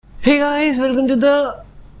Hey guys, welcome to the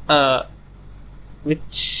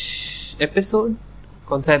which episode?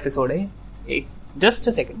 कौन सा episode है? एक just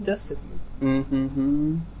a second.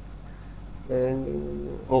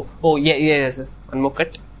 Oh yes. One more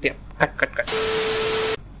cut. Yeah, cut.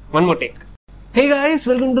 One more take. Hey guys,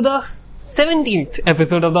 welcome to the 17th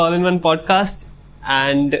episode of the All-in-One podcast.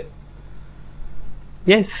 And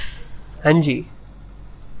yes, हाँ जी,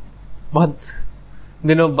 बहुत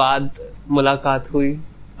दिनों बाद मुलाकात हुई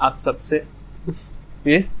आप सबसे.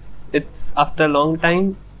 Yes, it's after long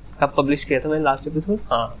time. कब publish किया था मैंने लास्ट एपिसोड?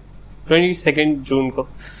 हाँ, 22 जून को.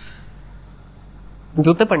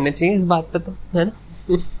 जूते पड़ने चाहिए इस बात पे तो, है ना.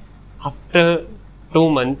 आफ्टर 2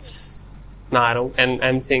 months ना रहा हूँ and I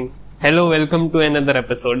am saying hello, welcome to another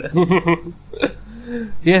episode.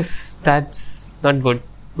 Yes, that's not good.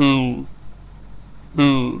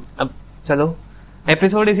 अब चलो,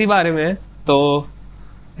 एपिसोड इसी बारे में है. तो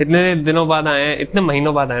इतने दिनों बाद आए हैं, इतने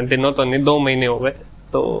महीनों बाद आए हैं, दिनों तो नहीं, 2 महीने हो गए.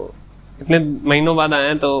 तो इतने महीनों बाद आए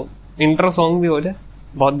हैं तो इंट्रो सॉन्ग भी हो जाए,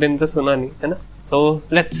 बहुत दिन से सुना नहीं है ना. So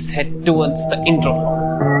let's head towards the intro song.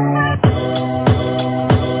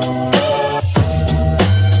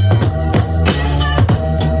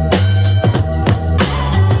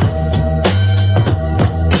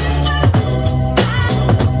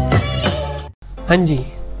 हाँ जी,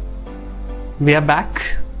 वी आर बैक.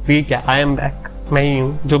 वी क्या, आई एम बैक. मैं ही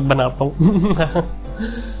हूँ जो बनाता हूँ.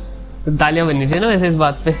 तालियां बननी चाहिए ना वैसे इस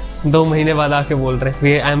बात पे. 2 महीने बाद आके बोल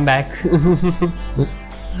रहे आई एम बैक.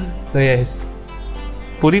 तो यस,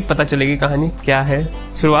 पूरी पता चलेगी कहानी क्या है.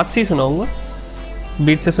 शुरुआत से ही सुनाऊंगा,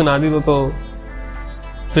 बीच से सुना दी तो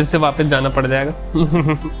फिर से वापस जाना पड़ जाएगा.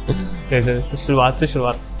 तो शुरुआत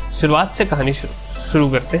से कहानी शुरू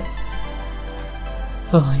करते.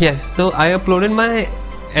 Yes, so I uploaded my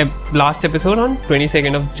last episode on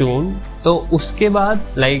 22 जून. तो उसके बाद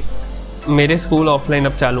मेरे स्कूल ऑफलाइन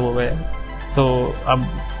अब चालू हो गए हैं. सो अब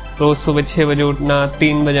रोज सुबह 6 बजे उठना,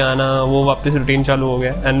 3 बजे आना, वो वापस रूटीन चालू हो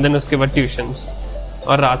गया. एंड देन उसके बाद ट्यूशंस,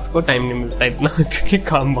 और रात को टाइम नहीं मिलता इतना क्योंकि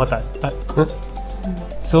काम बहुत आता है.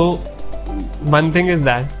 So one thing is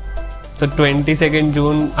that, तो 22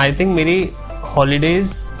 जून आई थिंक मेरी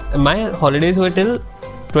माई हॉलीडेज हुए टिल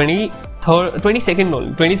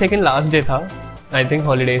 22 लास्ट डे था आई थिंक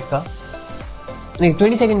हॉलीडेज का. नहीं,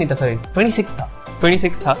 22 नहीं था, सॉरी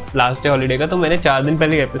 26 था लास्ट डे हॉलीडे का. तो मैंने 4 दिन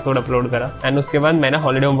पहले एपिसोड अपलोड करा एंड उसके बाद मैंने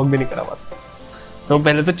हॉलीडे होमवर्क भी नहीं करा हुआ. तो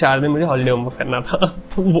पहले तो 4 दिन मुझे हॉलीडे होमवर्क करना था.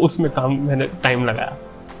 तो वो उसमें काम मैंने टाइम लगाया.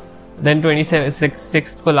 देन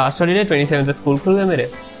 26 को लास्ट हॉलीडे, 27 से स्कूल खुल गए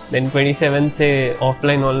मेरे. देन 27 से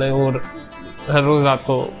ऑफलाइन ऑनलाइन, और हर रोज रात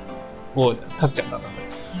को वो थक जाता था.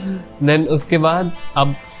 देन उसके बाद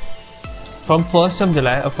अब फ्रॉम 1st of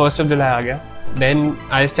July आ गया. Then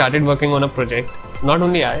I started working on a project. Not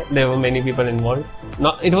only I, there were many people involved.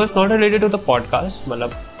 It was not related to the podcast. मतलब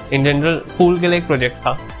in general school के लिए एक project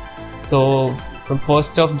था. So from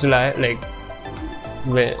 1st of July,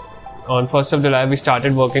 on 1st of July we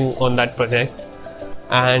started working on that project.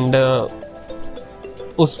 And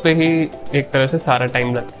उस पे ही एक तरह से सारा टाइम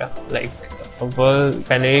लग गया.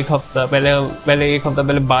 पहले एक हफ्ता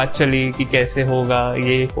पहले बात चली कि कैसे होगा,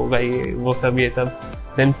 ये वो सब, ये सब.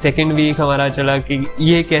 देन सेकेंड वीक हमारा चला कि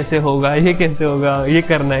ये कैसे होगा, ये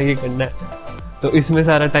करना है. तो इसमें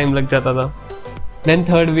सारा टाइम लग जाता था. Then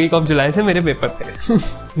 3rd week of July से मेरे पेपर थे.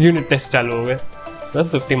 यूनिट टेस्ट चालू हो गए. तो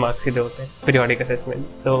 50 मार्क्स सीधे होते हैं, periodic assessment.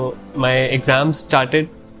 So my exam started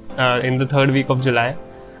in the 3rd week of July.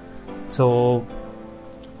 सो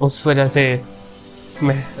उस वजह से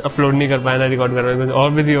मैं अपलोड नहीं कर पाया ना रिकॉर्ड कर पाया, और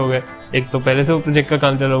बिजी हो गए. एक तो पहले से वो प्रोजेक्ट का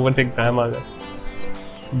काम चला, ऊपर से एग्जाम आ गया.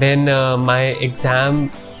 Then my exam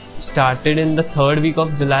started in the 3rd week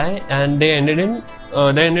of July and they ended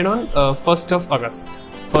on 1st of August.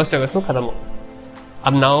 1st August को खत्म हो.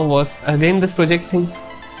 अब now was again this project thing.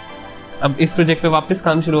 अब इस प्रोजेक्ट पे वापस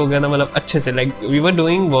काम शुरू हो गया था. मतलब अच्छे से we were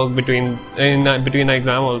doing work between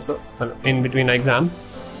exam also, in between exam.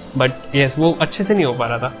 But yes, वो अच्छे से नहीं हो पा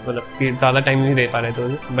रहा था, मतलब कि ज़्यादा टाइम नहीं दे पा रहे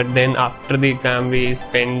थे. But then after the exam we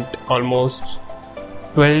spent almost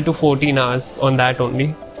 12 to 14 hours on that only.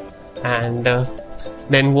 And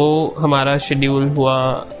then वो हमारा शेड्यूल हुआ,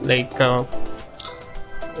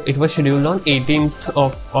 it was scheduled on 18th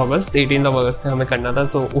of August से हमें करना था.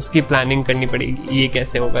 सो उसकी प्लानिंग करनी पड़ेगी, ये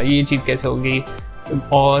कैसे होगा, ये चीज़ कैसे होगी,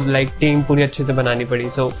 और टीम पूरी अच्छे से बनानी पड़ी.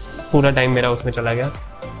 सो पूरा टाइम मेरा उसमें चला गया.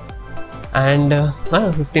 एंड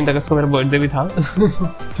 15 अगस्त को मेरा बर्थडे भी था.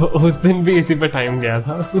 तो उस दिन भी इसी पे टाइम गया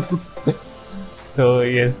था. तो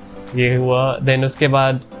यस, ये हुआ. देन उसके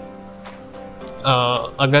बाद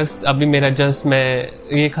अगस्त अभी मेरा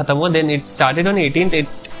ये ख़त्म हुआ. Then it started on 18th, it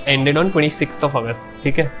ended on 26th of August.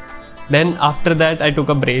 ठीक है. Then after that I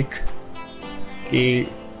took a break कि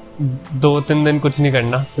 2-3 दिन कुछ नहीं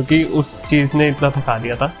करना, क्योंकि उस चीज़ ने इतना थका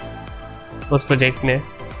दिया था, उस प्रोजेक्ट ने।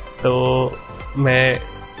 तो मैं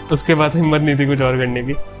उसके बाद हिम्मत नहीं थी कुछ और करने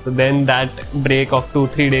की। So then that break of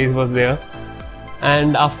 2-3 days was there,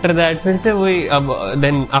 and after that फिर से वही, अब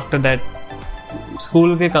देन आफ्टर दैट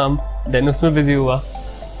स्कूल के काम, देन उसमें बिजी हुआ।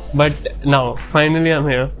 But now finally I am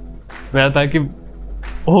here. मेरा था कि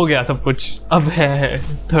हो गया सब कुछ, अब है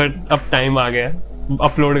अब टाइम आ गया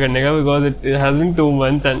अपलोड करने का, because it has been 2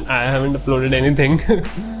 months and I haven't uploaded anything.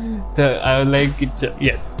 तो आई वाज लाइक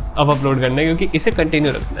यस, अब अपलोड करना है, क्योंकि इसे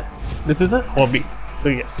कंटिन्यू रखना है। This is a hobby, so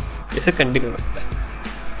yes, इसे कंटिन्यू रखना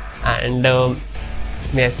है। And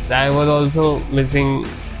yes, I was also missing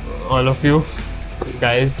all of you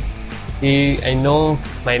guys. I know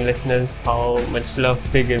my listeners how much love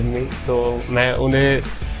they give me, so मैं उन्हें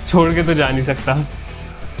छोड़ के तो जा नहीं सकता।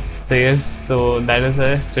 So yes, so that is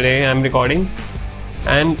it. Today I'm recording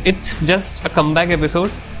and it's just a comeback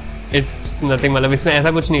episode. It's nothing, मतलब इसमें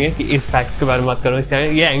ऐसा कुछ नहीं है कि इस फैक्ट्स के बारे में बात करो, इसके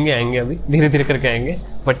ये आएंगे अभी धीरे धीरे करके आएंगे,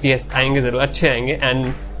 बट yes आएंगे ज़रूर, अच्छे आएंगे। एंड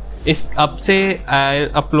इस अब से I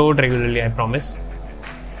upload regularly, I promise.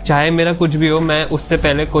 चाहे मेरा कुछ भी हो, मैं उससे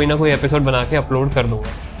पहले कोई ना कोई एपिसोड बना के अपलोड कर दूंगा,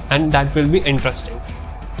 and that will be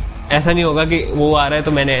interesting. ऐसा नहीं होगा कि वो आ रहा है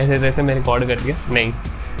तो मैंने ऐसे मैं रिकॉर्ड कर दिया, नहीं,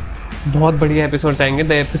 बहुत बढ़िया एपिसोड्स आएंगे।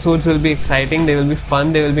 The episodes will be exciting, they will be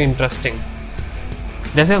fun, they will be interesting,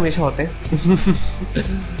 जैसे हमेशा होते हैं।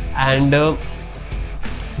 एंड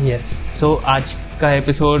यस, सो आज का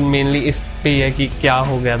एपिसोड मेनली इस पे ही है कि क्या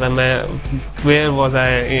हो गया था मैं, where was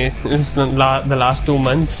I the last 2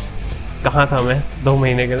 months, कहाँ था मैं 2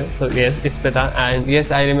 महीने के लिए। सो यस, इस पे था। And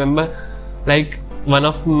yes, I remember like one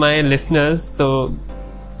of my listeners, so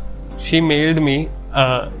she mailed me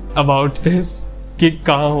about this कि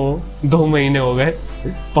कहाँ हो, 2 महीने हो गए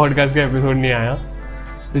पॉडकास्ट का एपिसोड नहीं आया।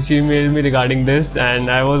 So she mailed me regarding this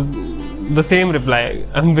and I was the same reply,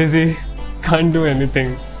 I'm busy, can't do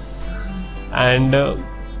anything। and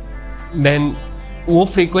then वो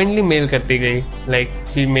frequently mail करती गई, like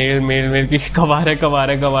she mail कि कब आ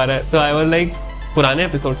रहा है। so I was like, पुराने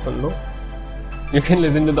episode soon low, you can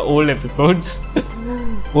listen to the old episodes।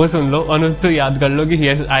 वो सुन लो और उससे याद कर लो कि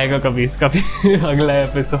यस आएगा कभी अगला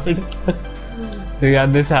एपिसोड। तो यार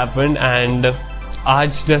दिस हैपेंड, एंड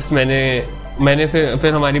आज जस्ट मैंने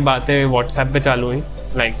फिर हमारी बातें व्हाट्सएप पे चालू हुई,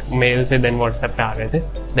 लाइक मेल से देन व्हाट्सएप पे आ गए थे।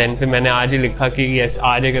 देन फिर मैंने आज ही लिखा कि यस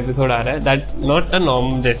आज एक एपिसोड आ रहा है, दैट नॉट अ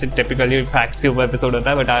नॉर्म जैसे टिपिकली फैक्ट्स के ऊपर एपिसोड होता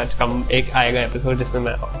है, बट आज एक आएगा एपिसोड जिसमें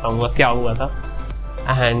मैं बताऊँगा क्या हुआ था।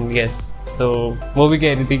 एंड यस, सो वो भी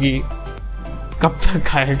कह रही थी कि कब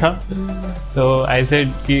तक आएगा। तो आई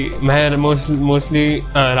सेड कि मैं मोस्टली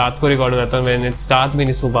रात को रिकॉर्ड करता हूँ, मैंने स्टार्ट भी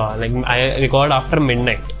नहीं सुबह, like I record after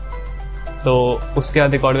midnight. तो उसके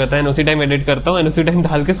बाद रिकॉर्ड करता है, उसी टाइम एडिट करता हूँ एंड उसी टाइम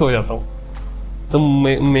डाल के सो जाता हूँ। तो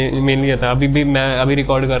मेनली था मैं अभी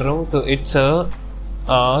रिकॉर्ड कर रहा हूँ। So it's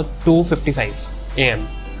 2:55 AM।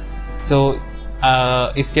 सो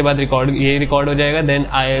इसके बाद ये रिकॉर्ड हो जाएगा, देन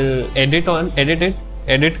आई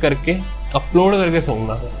एडिट करके अपलोड करके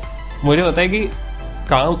सोऊंगा। मुझे होता है कि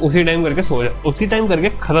काम उसी टाइम करके सो जाओ, उसी टाइम करके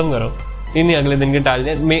ख़त्म करो, ये नहीं अगले दिन के टाल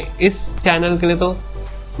जाए। मैं इस चैनल के लिए तो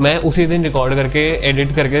मैं उसी दिन रिकॉर्ड करके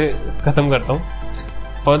एडिट करके ख़त्म करता हूँ।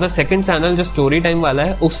 फॉर द सेकंड चैनल जो स्टोरी टाइम वाला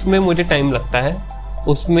है, उसमें मुझे टाइम लगता है।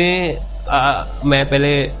 उसमें मैं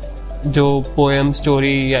पहले जो पोएम,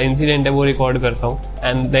 स्टोरी या इंसिडेंट है वो रिकॉर्ड करता हूँ,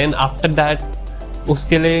 एंड देन आफ्टर दैट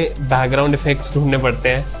उसके लिए बैकग्राउंड इफेक्ट्स ढूंढने पड़ते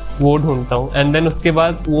हैं, वो ढूंढता हूँ, एंड देन उसके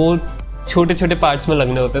बाद वो छोटे छोटे पार्ट्स में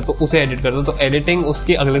लगने होते हैं तो उसे एडिट करता हूँ। तो एडिटिंग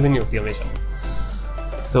उसकी अगले दिन ही होती है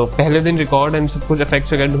हमेशा। सो पहले दिन रिकॉर्ड एंड सब कुछ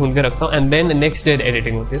इफेक्ट्स वगैरह ढूंढ के रखता हूँ, and then next day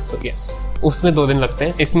editing होती है। सो यस, उसमें 2 दिन लगते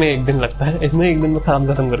हैं, इसमें 1 दिन लगता है। इसमें 1 दिन में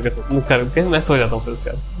काम खत्म करके मैं सो जाता हूँ फिर उसके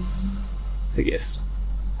बाद। So yes,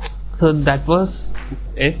 so that was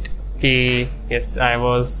it कि yes I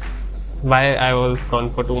was gone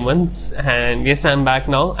for 2 months and yes I am back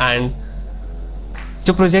now. And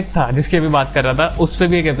जो प्रोजेक्ट था जिसकी अभी बात कर रहा था, उस पर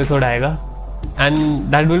भी एक एपिसोड आएगा, and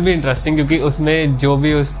that will be interesting, क्योंकि उसमें जो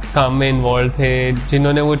भी उस काम में इन्वॉल्व थे,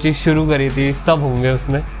 जिन्होंने वो चीज़ शुरू करी थी, सब होंगे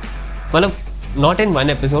उसमें। मतलब नॉट इन 1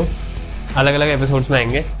 एपिसोड, अलग अलग एपिसोड्स में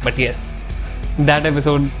आएंगे, but yes that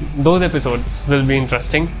episode, those episodes will be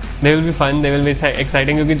interesting, they will be fun, they will be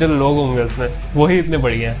exciting, क्योंकि जो लोग होंगे उसमें वही इतने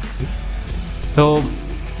बढ़िया हैं। तो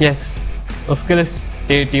यस, उसके लिए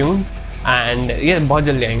स्टे ट्यून। एंड ये बहुत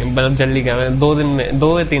जल्दी आएंगे, मतलब जल्दी क्या,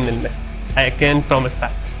 2 या 3 दिन में, आई कैन प्रॉमिस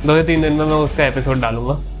दैट 2 या 3 दिन में मैं उसका एपिसोड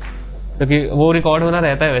डालूंगा, क्योंकि वो रिकॉर्ड होना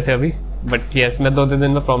रहता है वैसे अभी, बट यस मैं 2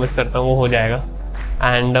 दिन में प्रॉमिस करता हूँ वो हो जाएगा।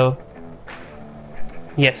 एंड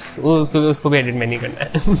यस, उसको भी एडिट में नहीं करना है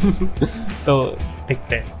तो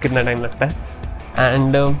देखते हैं कितना टाइम लगता है।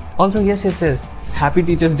 And also yes happy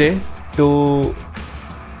teachers day to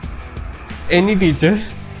any teacher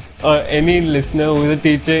or any listener who is a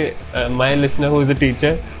teacher, my listener who is a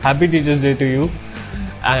teacher, happy Teachers Day to you.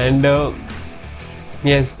 And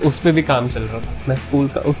yes, उस पे भी काम चल रहा था, मैं स्कूल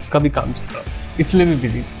का उसका भी काम चल रहा था, इसलिए भी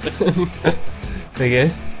बिजी. तो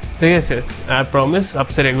yes, I promise अब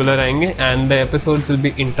से रेगुलर आएंगे. And the episodes will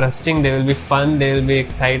be interesting, they will be fun, they will be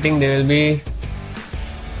exciting, they will be,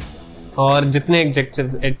 और जितने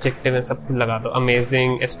एडजेक्टिव है सब कुछ लगा दो,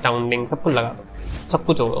 अमेजिंग, एस्टाउंडिंग, सब कुछ लगा दो, सब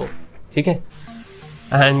कुछ होगा वो, ठीक है.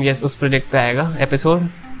 एंड यस, उस प्रोजेक्ट पे आएगा एपिसोड.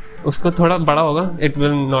 उसको थोड़ा बड़ा होगा, it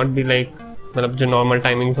will not be like, मतलब जो नॉर्मल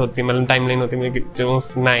टाइमिंग्स होती है, मतलब टाइमलाइन होती है जो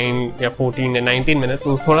 9 या 14 या 19 मिनट्स,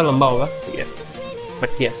 तो थोड़ा लंबा होगा. यस,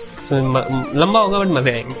 बट यस, लंबा होगा बट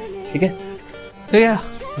मजे आएंगे, ठीक है. तो या,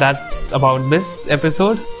 that's about this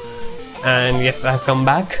episode. And yes, I have come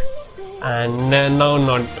back and now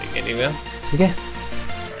not going anywhere, okay.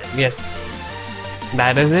 Yes,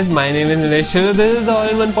 that is it. My name is Nilesh. This is the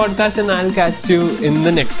All in One podcast, and I'll catch you in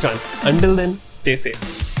the next one. Until then, stay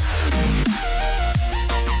safe.